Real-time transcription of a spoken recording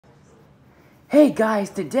Hey guys,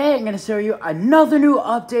 today I'm going to show you another new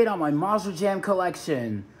update on my Monster Jam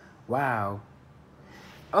collection. Wow.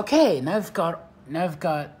 Okay,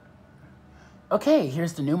 okay,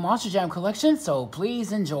 here's the new Monster Jam collection, so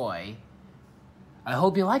please enjoy. I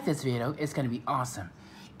hope you like this video, it's going to be awesome.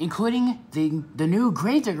 Including the new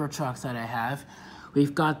Gravedigger trucks that I have.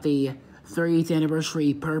 We've got the 30th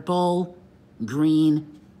anniversary purple,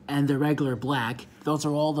 green, and the regular black. Those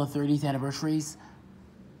are all the 30th anniversaries.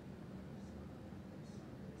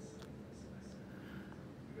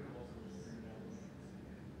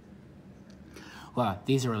 Wow,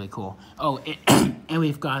 these are really cool. Oh, and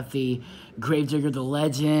we've got the Gravedigger the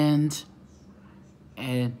Legend.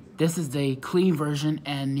 And this is the clean version.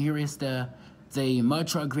 And here is the Mud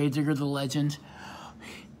Truck Gravedigger the Legend.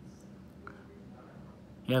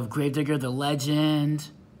 You have Gravedigger the Legend.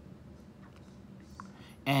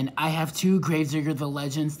 And I have two Gravedigger the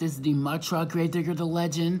Legends. This is the Mud Truck Gravedigger the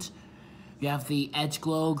Legend. You have the Edge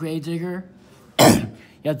Glow Gravedigger.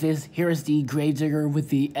 You have this, here is the Gravedigger with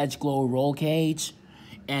the Edge Glow roll cage,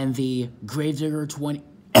 and the Gravedigger 20,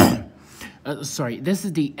 sorry, this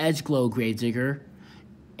is the Edge Glow Gravedigger,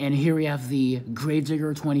 and here we have the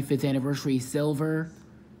Gravedigger 25th Anniversary Silver.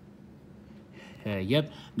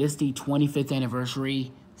 Yep, this is the 25th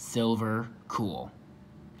Anniversary Silver, cool.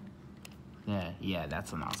 Yeah,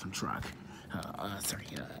 that's an awesome truck.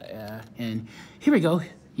 And here we go,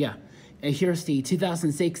 yeah. And here's the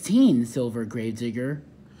 2016 Silver Gravedigger.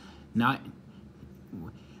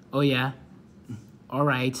 Oh yeah.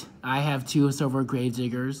 Alright, I have two Silver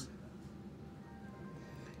Gravediggers.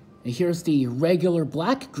 And here's the regular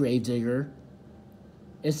black Gravedigger.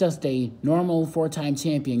 It's just a normal 4-time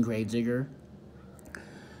champion Gravedigger.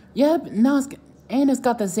 Yep, no, it's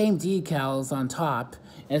got the same decals on top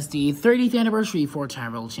as the 30th anniversary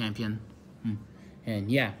 4-time world champion. And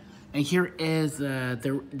yeah. And here is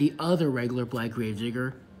the other regular black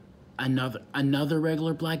Gravedigger, another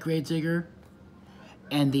regular black Gravedigger,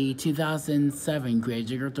 and the 2007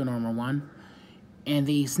 Gravedigger, the normal one, and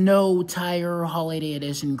the Snow Tire Holiday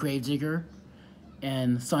Edition Gravedigger,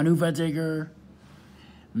 and Sanuva Digger,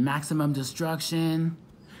 Maximum Destruction,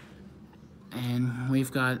 and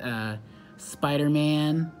we've got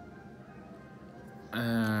Spider-Man,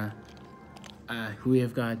 we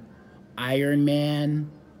have got Iron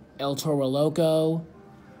Man, El Toro Loco,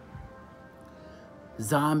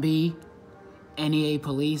 Zombie, NEA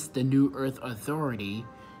Police, the New Earth Authority.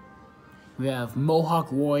 We have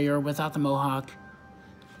Mohawk Warrior without the Mohawk.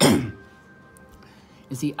 You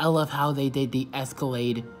see, I love how they did the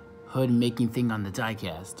Escalade hood making thing on the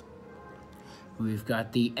diecast. We've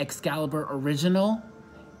got the Excalibur Original.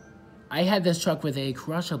 I had this truck with a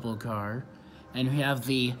crushable car. And we have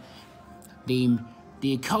the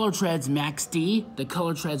Color Treads Max D, the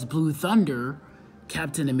Color Treads Blue Thunder,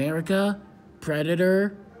 Captain America,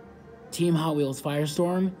 Predator, Team Hot Wheels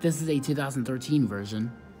Firestorm. This is a 2013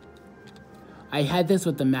 version. I had this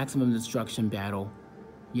with the Maximum Destruction Battle.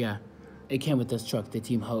 Yeah, it came with this truck, the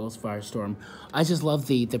Team Hot Wheels Firestorm. I just love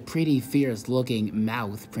the pretty fierce looking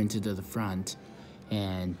mouth printed to the front.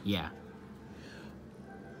 And yeah.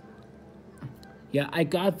 Yeah, I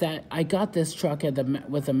got this truck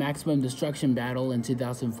with the Maximum Destruction Battle in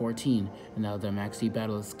 2014, and now the Max D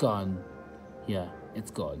Battle is gone. Yeah,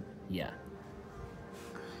 it's gone. Yeah.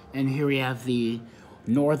 And here we have the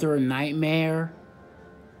Northern Nightmare.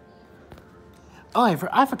 Oh,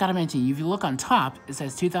 I forgot to mention, if you look on top, it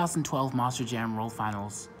says 2012 Monster Jam World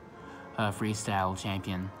Finals Freestyle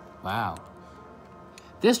Champion. Wow.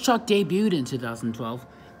 This truck debuted in 2012.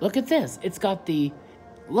 Look at this. It's got the...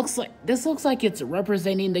 This looks like it's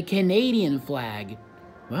representing the Canadian flag.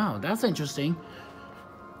 Wow, that's interesting.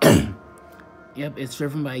 Yep, it's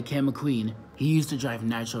driven by Ken McQueen. He used to drive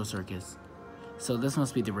Nitro Circus. So this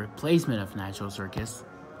must be the replacement of Nitro Circus.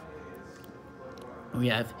 We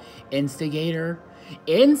have Instigator.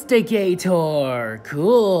 Instigator!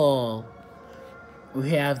 Cool!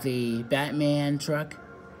 We have the Batman truck.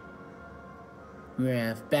 We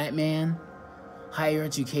have Batman. Higher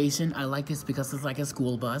Education. I like this because it's like a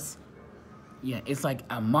school bus. Yeah, it's like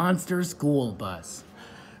a monster school bus.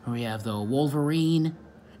 We have the Wolverine.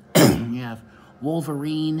 We have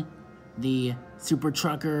Wolverine, the Super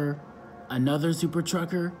Trucker, another Super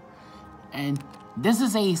Trucker, and this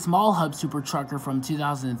is a small hub Super Trucker from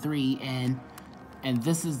 2003, and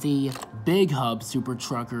this is the big hub Super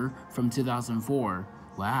Trucker from 2004.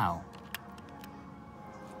 Wow.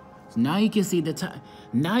 So now you can see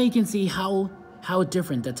now you can see how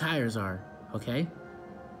different the tires are, okay?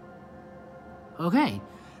 Okay.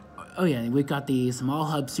 Oh yeah, we got the small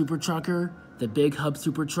hub Super Trucker, the big hub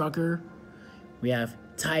Super Trucker. We have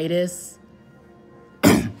Titus.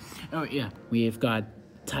 Oh yeah, we've got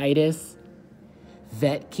Titus,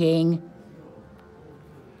 Vet King.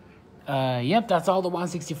 Yep, that's all the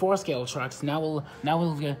 164 scale trucks. Now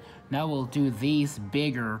we'll do these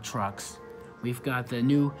bigger trucks. We've got three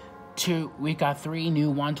new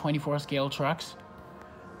 124 scale trucks.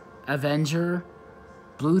 Avenger,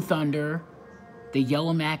 Blue Thunder, the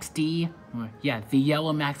Yellow Max D, the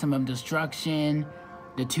Yellow Maximum Destruction,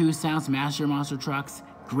 the 2 Sound Smasher monster trucks,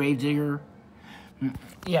 Gravedigger.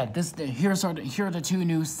 Yeah, here are the 2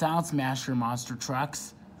 new Sound Smasher monster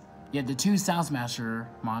trucks. Yeah, the 2 Sound Smasher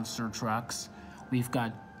monster trucks. We've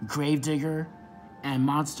got Gravedigger and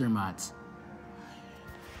Monster Mutt.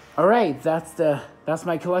 All right, that's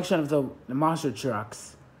my collection of the monster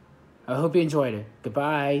trucks. I hope you enjoyed it.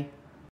 Goodbye.